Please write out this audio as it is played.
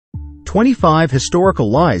25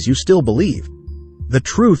 historical lies you still believe. The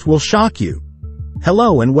truth will shock you.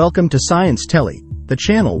 Hello and welcome to Sciencetelly, the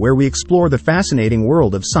channel where we explore the fascinating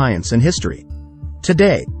world of science and history.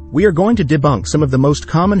 Today, we are going to debunk some of the most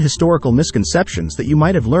common historical misconceptions that you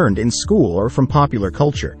might have learned in school or from popular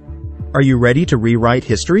culture. Are you ready to rewrite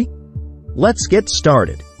history? Let's get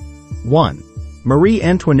started. 1. Marie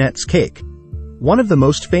Antoinette's cake. One of the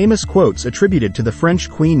most famous quotes attributed to the French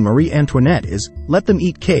Queen Marie Antoinette is, "Let them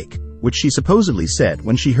eat cake," which she supposedly said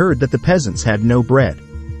when she heard that the peasants had no bread.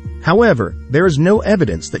 However, there is no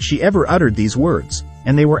evidence that she ever uttered these words,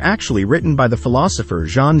 and they were actually written by the philosopher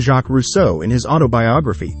Jean-Jacques Rousseau in his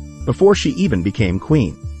autobiography, before she even became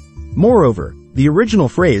queen. Moreover, the original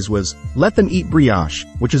phrase was, "Let them eat brioche,"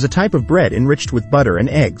 which is a type of bread enriched with butter and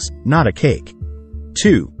eggs, not a cake.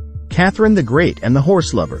 2. Catherine the Great and the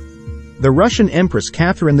Horse Lover. The Russian Empress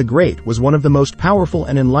Catherine the Great was one of the most powerful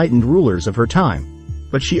and enlightened rulers of her time,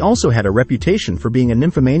 but she also had a reputation for being a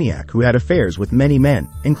nymphomaniac who had affairs with many men,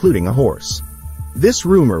 including a horse. This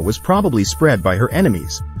rumor was probably spread by her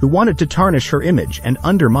enemies, who wanted to tarnish her image and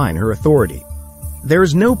undermine her authority. There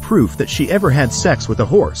is no proof that she ever had sex with a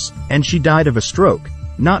horse, and she died of a stroke,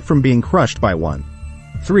 not from being crushed by one.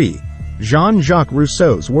 3. Jean-Jacques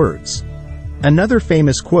Rousseau's words. Another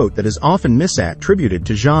famous quote that is often misattributed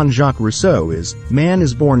to Jean-Jacques Rousseau is, "Man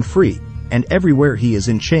is born free, and everywhere he is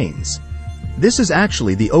in chains." This is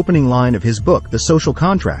actually the opening line of his book The Social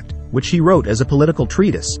Contract, which he wrote as a political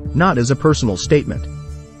treatise, not as a personal statement.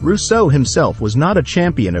 Rousseau himself was not a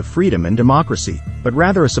champion of freedom and democracy, but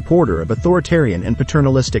rather a supporter of authoritarian and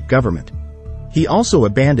paternalistic government. He also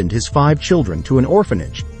abandoned his 5 children to an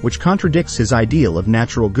orphanage, which contradicts his ideal of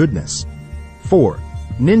natural goodness. 4.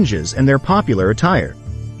 Ninjas and their popular attire.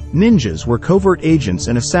 Ninjas were covert agents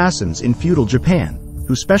and assassins in feudal Japan,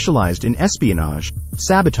 who specialized in espionage,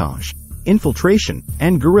 sabotage, infiltration,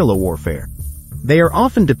 and guerrilla warfare. They are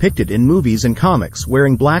often depicted in movies and comics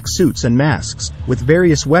wearing black suits and masks, with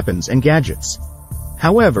various weapons and gadgets.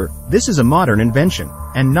 However, this is a modern invention,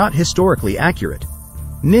 and not historically accurate.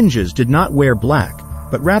 Ninjas did not wear black,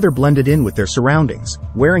 but rather blended in with their surroundings,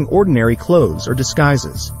 wearing ordinary clothes or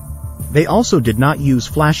disguises. They also did not use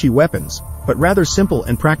flashy weapons, but rather simple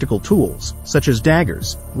and practical tools, such as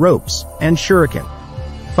daggers, ropes, and shuriken.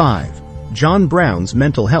 5. John Brown's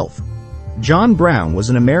mental health. John Brown was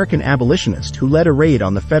an American abolitionist who led a raid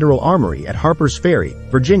on the Federal Armory at Harper's Ferry,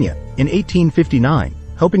 Virginia, in 1859,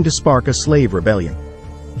 hoping to spark a slave rebellion.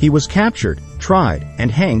 He was captured, tried,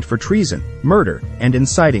 and hanged for treason, murder, and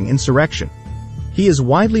inciting insurrection. He is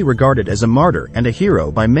widely regarded as a martyr and a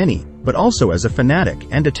hero by many, but also as a fanatic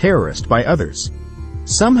and a terrorist by others.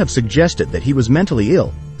 Some have suggested that he was mentally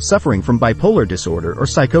ill, suffering from bipolar disorder or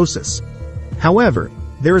psychosis. However,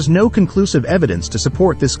 there is no conclusive evidence to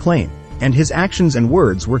support this claim, and his actions and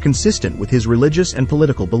words were consistent with his religious and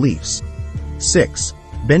political beliefs. 6.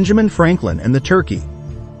 Benjamin Franklin and the turkey.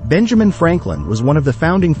 Benjamin Franklin was one of the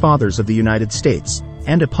founding fathers of the United States,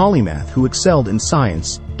 and a polymath who excelled in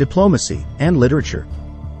science, diplomacy, and literature.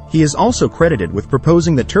 He is also credited with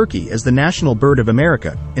proposing the turkey as the national bird of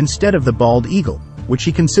America, instead of the bald eagle, which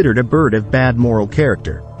he considered a bird of bad moral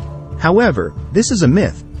character. However, this is a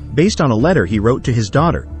myth, based on a letter he wrote to his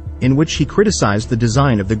daughter, in which he criticized the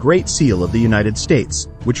design of the Great Seal of the United States,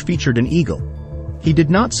 which featured an eagle. He did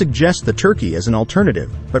not suggest the turkey as an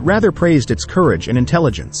alternative, but rather praised its courage and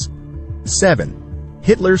intelligence. 7.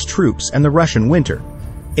 Hitler's troops and the Russian winter.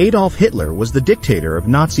 Adolf Hitler was the dictator of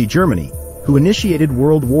Nazi Germany, who initiated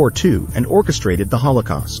World War II and orchestrated the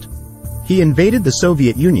Holocaust. He invaded the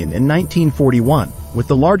Soviet Union in 1941, with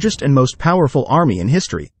the largest and most powerful army in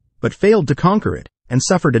history, but failed to conquer it, and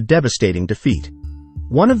suffered a devastating defeat.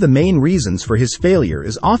 One of the main reasons for his failure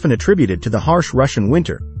is often attributed to the harsh Russian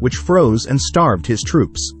winter, which froze and starved his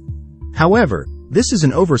troops. However, this is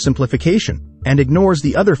an oversimplification, and ignores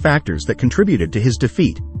the other factors that contributed to his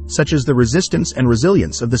defeat, such as the resistance and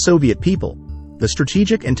resilience of the Soviet people, the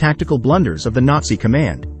strategic and tactical blunders of the Nazi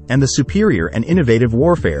command, and the superior and innovative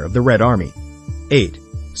warfare of the Red Army. 8.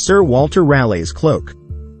 Sir Walter Raleigh's cloak.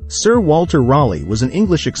 Sir Walter Raleigh was an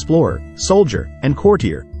English explorer, soldier, and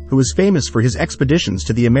courtier, who was famous for his expeditions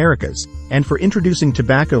to the Americas, and for introducing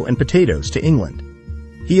tobacco and potatoes to England.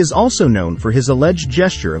 He is also known for his alleged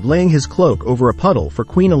gesture of laying his cloak over a puddle for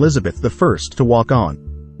Queen Elizabeth I to walk on.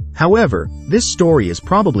 However, this story is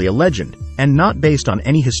probably a legend, and not based on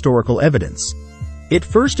any historical evidence. It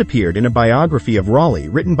first appeared in a biography of Raleigh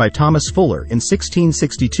written by Thomas Fuller in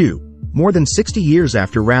 1662, more than 60 years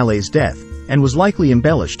after Raleigh's death, and was likely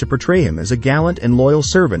embellished to portray him as a gallant and loyal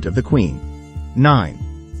servant of the Queen. 9.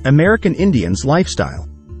 American Indians' lifestyle.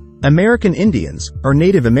 American Indians, or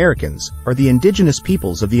Native Americans, are the indigenous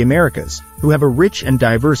peoples of the Americas, who have a rich and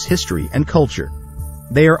diverse history and culture.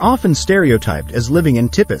 They are often stereotyped as living in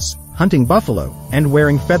tipis, hunting buffalo, and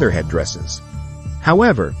wearing featherhead dresses.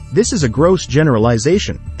 However, this is a gross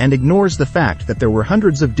generalization, and ignores the fact that there were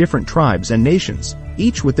hundreds of different tribes and nations,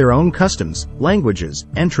 each with their own customs, languages,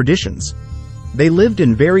 and traditions. They lived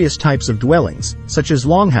in various types of dwellings, such as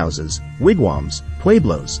longhouses, wigwams,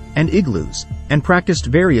 pueblos, and igloos, and practiced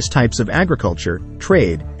various types of agriculture,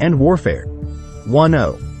 trade, and warfare.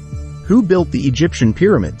 1-0. Who built the Egyptian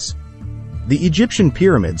pyramids? The Egyptian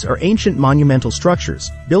pyramids are ancient monumental structures,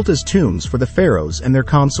 built as tombs for the pharaohs and their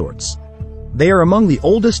consorts. They are among the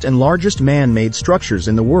oldest and largest man-made structures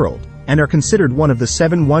in the world, and are considered one of the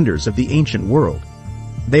 7 wonders of the ancient world.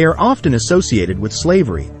 They are often associated with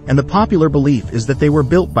slavery, and the popular belief is that they were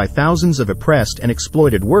built by thousands of oppressed and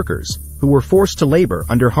exploited workers, who were forced to labor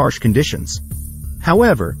under harsh conditions.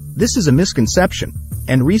 However, this is a misconception,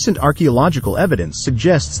 and recent archaeological evidence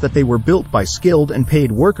suggests that they were built by skilled and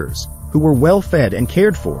paid workers, who were well fed and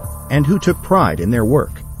cared for, and who took pride in their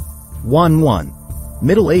work. 1-1.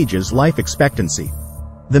 Middle Ages life expectancy.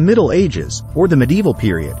 The Middle Ages, or the medieval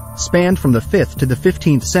period, spanned from the 5th to the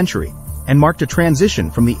 15th century, and marked a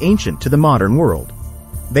transition from the ancient to the modern world.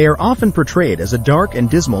 They are often portrayed as a dark and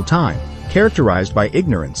dismal time, characterized by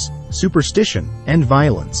ignorance, superstition, and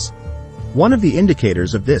violence. One of the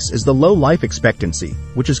indicators of this is the low life expectancy,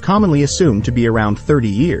 which is commonly assumed to be around 30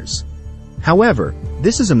 years. However,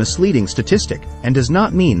 this is a misleading statistic, and does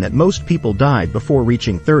not mean that most people died before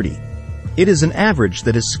reaching 30. It is an average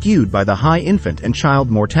that is skewed by the high infant and child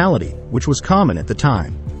mortality, which was common at the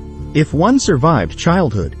time. If one survived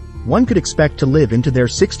childhood, one could expect to live into their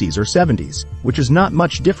 60s or 70s, which is not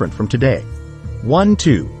much different from today.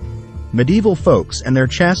 1-2. Medieval folks and their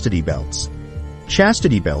chastity belts.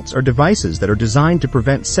 Chastity belts are devices that are designed to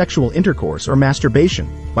prevent sexual intercourse or masturbation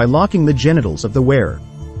by locking the genitals of the wearer.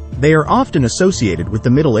 They are often associated with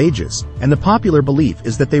the Middle Ages, and the popular belief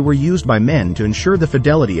is that they were used by men to ensure the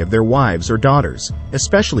fidelity of their wives or daughters,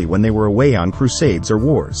 especially when they were away on crusades or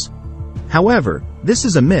wars. However, this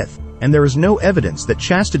is a myth, and there is no evidence that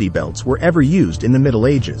chastity belts were ever used in the Middle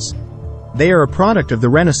Ages. They are a product of the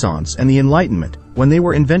Renaissance and the Enlightenment, when they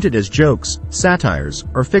were invented as jokes, satires,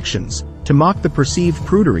 or fictions, to mock the perceived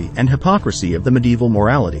prudery and hypocrisy of the medieval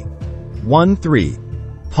morality.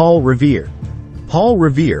 1-3. Paul Revere. Paul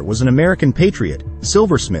Revere was an American patriot,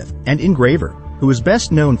 silversmith, and engraver, who is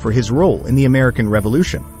best known for his role in the American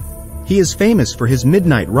Revolution. He is famous for his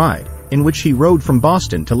midnight ride, in which he rode from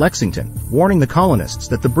Boston to Lexington, warning the colonists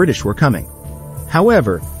that the British were coming.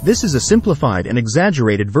 However, this is a simplified and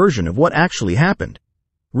exaggerated version of what actually happened.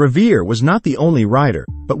 Revere was not the only rider,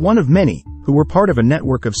 but one of many, who were part of a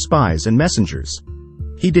network of spies and messengers.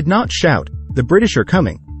 He did not shout, "The British are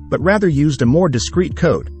coming," but rather used a more discreet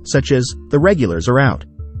code, such as, "The regulars are out."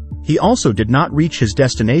 He also did not reach his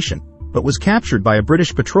destination, but was captured by a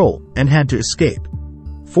British patrol, and had to escape.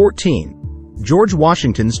 14. George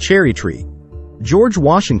Washington's cherry tree. George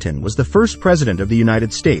Washington was the first president of the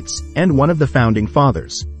United States, and one of the founding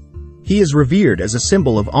fathers. He is revered as a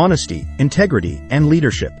symbol of honesty, integrity, and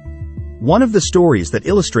leadership. One of the stories that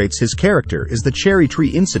illustrates his character is the cherry tree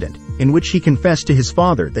incident, in which he confessed to his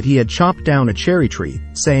father that he had chopped down a cherry tree,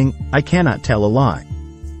 saying, "I cannot tell a lie."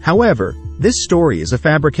 However, this story is a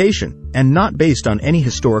fabrication, and not based on any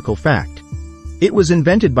historical fact. It was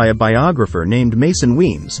invented by a biographer named Mason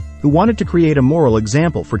Weems, who wanted to create a moral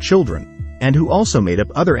example for children, and who also made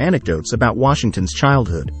up other anecdotes about Washington's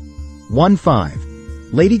childhood. 1-5.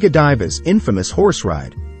 Lady Godiva's infamous horse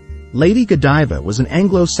ride. Lady Godiva was an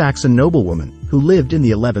Anglo-Saxon noblewoman who lived in the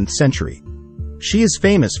 11th century. She is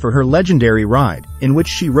famous for her legendary ride, in which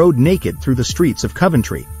she rode naked through the streets of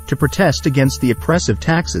Coventry, to protest against the oppressive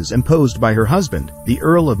taxes imposed by her husband, the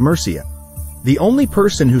Earl of Mercia. The only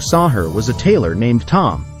person who saw her was a tailor named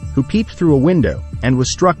Tom, who peeped through a window, and was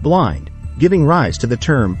struck blind, giving rise to the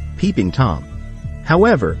term, Peeping Tom.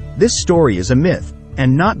 However, this story is a myth,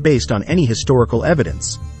 and not based on any historical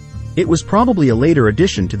evidence. It was probably a later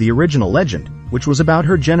addition to the original legend, which was about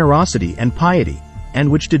her generosity and piety, and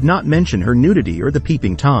which did not mention her nudity or the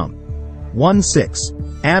Peeping Tom. 1-6.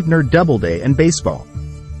 Abner Doubleday and baseball.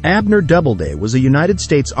 Abner Doubleday was a United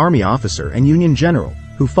States Army officer and Union general,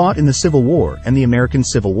 who fought in the Civil War and the American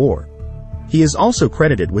Civil War. He is also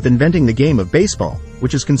credited with inventing the game of baseball,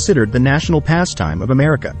 which is considered the national pastime of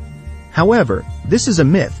America. However, this is a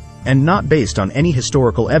myth, and not based on any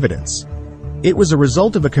historical evidence. It was a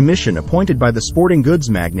result of a commission appointed by the sporting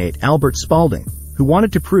goods magnate Albert Spalding, who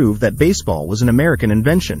wanted to prove that baseball was an American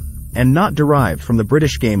invention, and not derived from the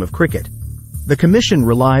British game of cricket. The commission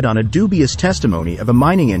relied on a dubious testimony of a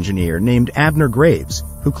mining engineer named Abner Graves,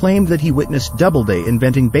 who claimed that he witnessed Doubleday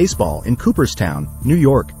inventing baseball in Cooperstown, New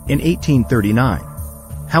York, in 1839.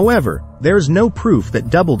 However, there is no proof that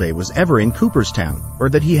Doubleday was ever in Cooperstown, or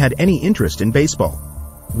that he had any interest in baseball.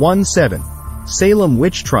 1-7. Salem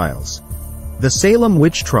Witch Trials. The Salem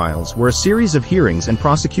Witch Trials were a series of hearings and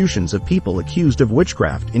prosecutions of people accused of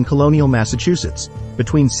witchcraft in colonial Massachusetts,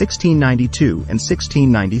 between 1692 and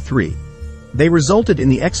 1693. They resulted in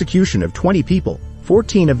the execution of 20 people,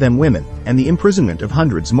 14 of them women, and the imprisonment of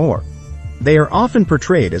hundreds more. They are often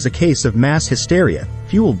portrayed as a case of mass hysteria,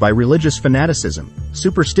 fueled by religious fanaticism,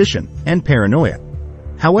 superstition, and paranoia.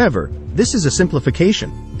 However, this is a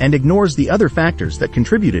simplification, and ignores the other factors that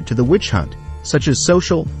contributed to the witch hunt, such as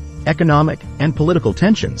social, economic, and political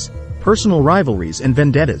tensions, personal rivalries and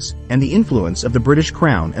vendettas, and the influence of the British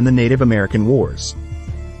Crown and the Native American Wars.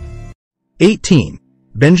 18.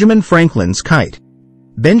 Benjamin Franklin's Kite.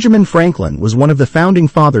 Benjamin Franklin was one of the founding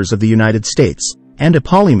fathers of the United States, and a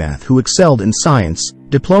polymath who excelled in science,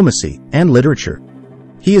 diplomacy, and literature.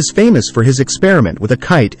 He is famous for his experiment with a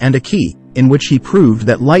kite and a key, in which he proved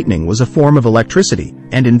that lightning was a form of electricity,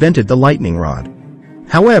 and invented the lightning rod.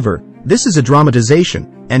 However, this is a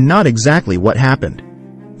dramatization, and not exactly what happened.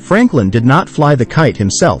 Franklin did not fly the kite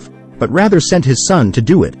himself, but rather sent his son to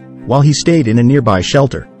do it, while he stayed in a nearby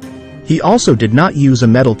shelter. He also did not use a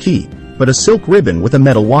metal key, but a silk ribbon with a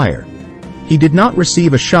metal wire. He did not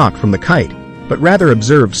receive a shock from the kite, but rather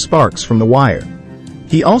observed sparks from the wire.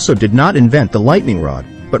 He also did not invent the lightning rod,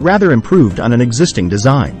 but rather improved on an existing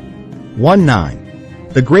design.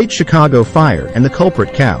 1-9. The Great Chicago Fire and the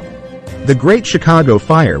Culprit Cow. The Great Chicago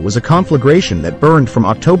Fire was a conflagration that burned from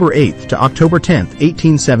October 8 to October 10,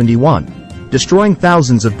 1871, destroying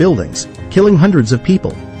thousands of buildings, killing hundreds of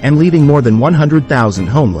people, and leaving more than 100,000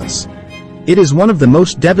 homeless. It is one of the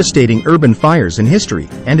most devastating urban fires in history,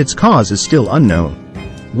 and its cause is still unknown.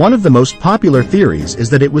 One of the most popular theories is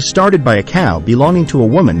that it was started by a cow belonging to a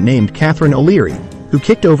woman named Catherine O'Leary, who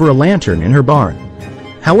kicked over a lantern in her barn.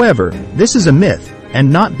 However, this is a myth,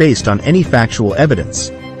 and not based on any factual evidence.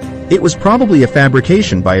 It was probably a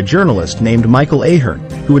fabrication by a journalist named Michael Ahern,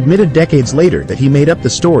 who admitted decades later that he made up the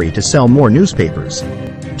story to sell more newspapers.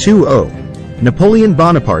 2-0. Napoleon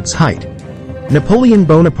Bonaparte's height. Napoleon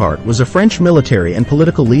Bonaparte was a French military and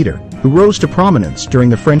political leader who rose to prominence during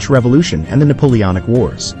the French Revolution and the Napoleonic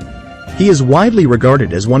Wars. He is widely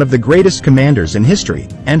regarded as one of the greatest commanders in history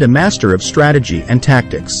and a master of strategy and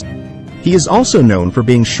tactics. He is also known for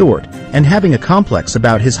being short and having a complex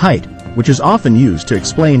about his height, which is often used to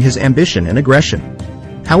explain his ambition and aggression.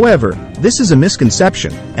 However, this is a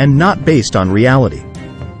misconception and not based on reality.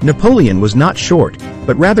 Napoleon was not short,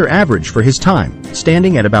 but rather average for his time,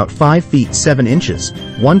 standing at about 5 feet 7 inches,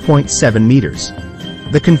 1.7 meters.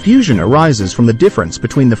 The confusion arises from the difference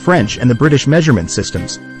between the French and the British measurement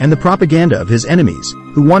systems, and the propaganda of his enemies,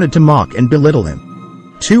 who wanted to mock and belittle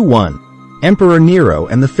him. 2-1. Emperor Nero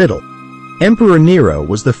and the Fiddle. Emperor Nero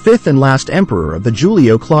was the fifth and last emperor of the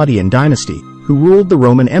Julio-Claudian dynasty, who ruled the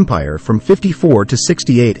Roman Empire from 54 to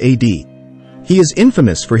 68 AD. He is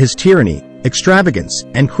infamous for his tyranny, extravagance,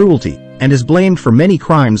 and cruelty, and is blamed for many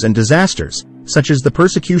crimes and disasters, such as the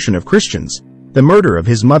persecution of Christians, the murder of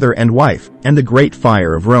his mother and wife, and the Great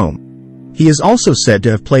Fire of Rome. He is also said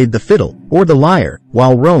to have played the fiddle, or the lyre,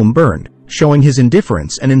 while Rome burned, showing his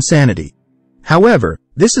indifference and insanity. However,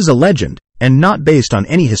 this is a legend, and not based on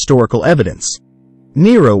any historical evidence.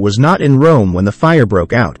 Nero was not in Rome when the fire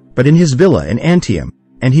broke out, but in his villa in Antium,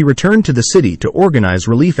 and he returned to the city to organize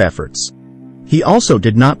relief efforts. He also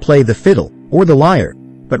did not play the fiddle, or the lyre,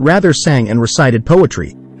 but rather sang and recited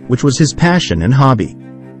poetry, which was his passion and hobby.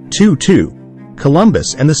 2-2.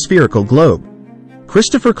 Columbus and the Spherical Globe.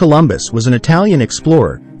 Christopher Columbus was an Italian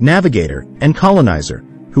explorer, navigator, and colonizer,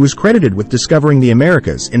 who is credited with discovering the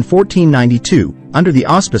Americas in 1492 under the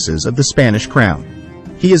auspices of the Spanish crown.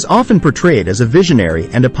 He is often portrayed as a visionary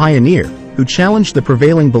and a pioneer who challenged the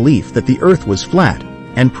prevailing belief that the Earth was flat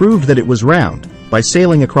and proved that it was round by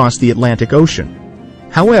sailing across the Atlantic Ocean.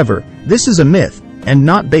 However, this is a myth and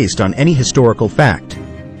not based on any historical fact.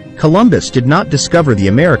 Columbus did not discover the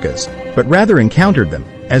Americas, but rather encountered them,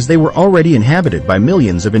 as they were already inhabited by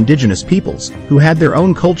millions of indigenous peoples who had their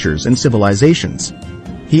own cultures and civilizations.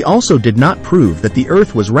 He also did not prove that the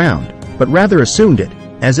Earth was round, but rather assumed it,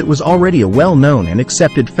 as it was already a well-known and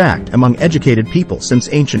accepted fact among educated people since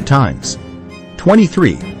ancient times.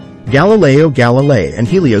 23. Galileo Galilei and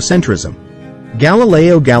heliocentrism.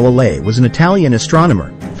 Galileo Galilei was an Italian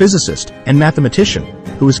astronomer, physicist, and mathematician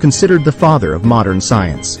who is considered the father of modern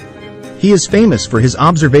science. He is famous for his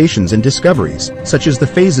observations and discoveries, such as the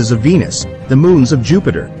phases of Venus, the moons of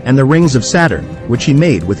Jupiter, and the rings of Saturn, which he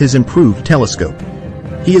made with his improved telescope.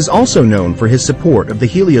 He is also known for his support of the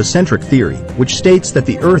heliocentric theory, which states that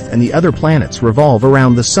the Earth and the other planets revolve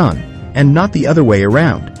around the Sun, and not the other way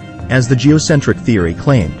around, as the geocentric theory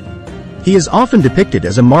claimed. He is often depicted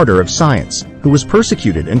as a martyr of science, who was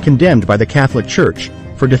persecuted and condemned by the Catholic Church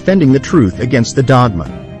for defending the truth against the dogma.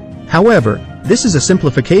 However, this is a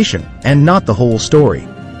simplification, and not the whole story.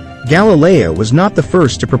 Galileo was not the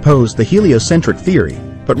first to propose the heliocentric theory,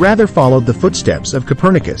 but rather followed the footsteps of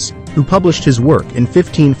Copernicus, who published his work in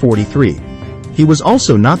 1543. He was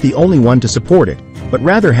also not the only one to support it, but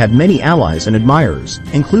rather had many allies and admirers,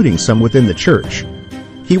 including some within the Church.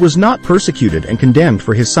 He was not persecuted and condemned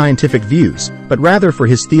for his scientific views, but rather for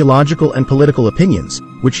his theological and political opinions,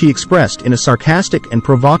 which he expressed in a sarcastic and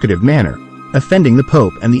provocative manner, offending the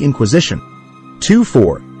Pope and the Inquisition.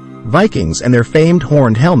 2-4. Vikings and their famed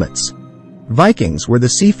horned helmets. Vikings were the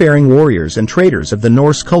seafaring warriors and traders of the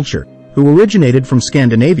Norse culture, who originated from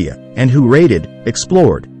Scandinavia, and who raided,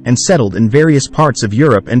 explored, and settled in various parts of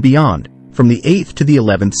Europe and beyond, from the 8th to the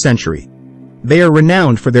 11th century. They are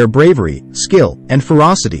renowned for their bravery, skill, and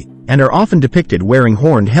ferocity, and are often depicted wearing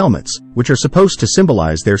horned helmets, which are supposed to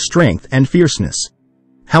symbolize their strength and fierceness.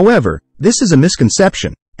 However, this is a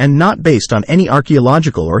misconception, and not based on any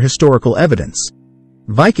archaeological or historical evidence.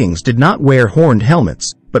 Vikings did not wear horned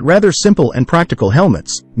helmets, but rather simple and practical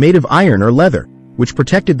helmets, made of iron or leather, which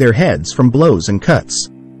protected their heads from blows and cuts.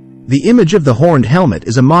 The image of the horned helmet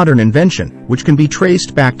is a modern invention, which can be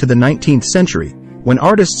traced back to the 19th century, when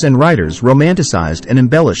artists and writers romanticized and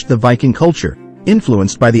embellished the Viking culture,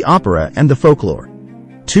 influenced by the opera and the folklore.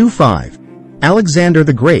 2-5. Alexander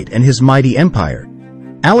the Great and his mighty empire.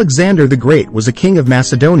 Alexander the Great was a king of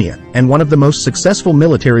Macedonia and one of the most successful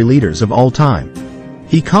military leaders of all time.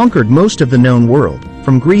 He conquered most of the known world,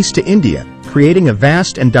 from Greece to India, creating a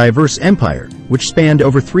vast and diverse empire, which spanned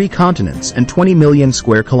over 3 continents and 20 million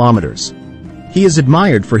square kilometers. He is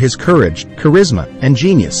admired for his courage, charisma, and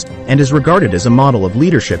genius, and is regarded as a model of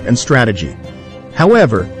leadership and strategy.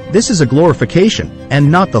 However, this is a glorification,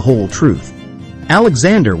 and not the whole truth.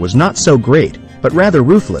 Alexander was not so great, but rather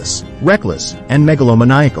ruthless, reckless, and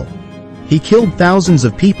megalomaniacal. He killed thousands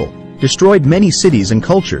of people, destroyed many cities and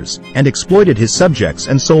cultures, and exploited his subjects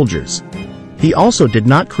and soldiers. He also did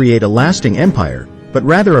not create a lasting empire, but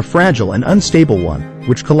rather a fragile and unstable one,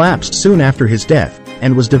 which collapsed soon after his death,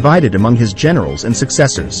 and was divided among his generals and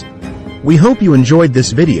successors. We hope you enjoyed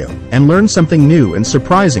this video, and learned something new and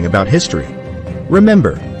surprising about history.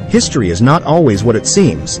 Remember, history is not always what it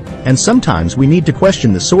seems, and sometimes we need to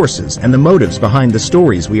question the sources and the motives behind the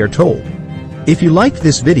stories we are told. If you liked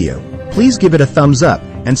this video, please give it a thumbs up,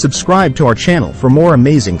 and subscribe to our channel for more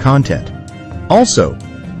amazing content. Also,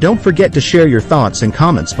 don't forget to share your thoughts and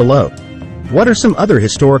comments below. What are some other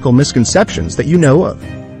historical misconceptions that you know of?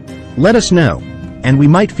 Let us know, and we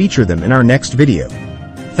might feature them in our next video.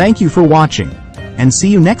 Thank you for watching, and see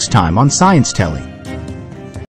you next time on Sciencetelly.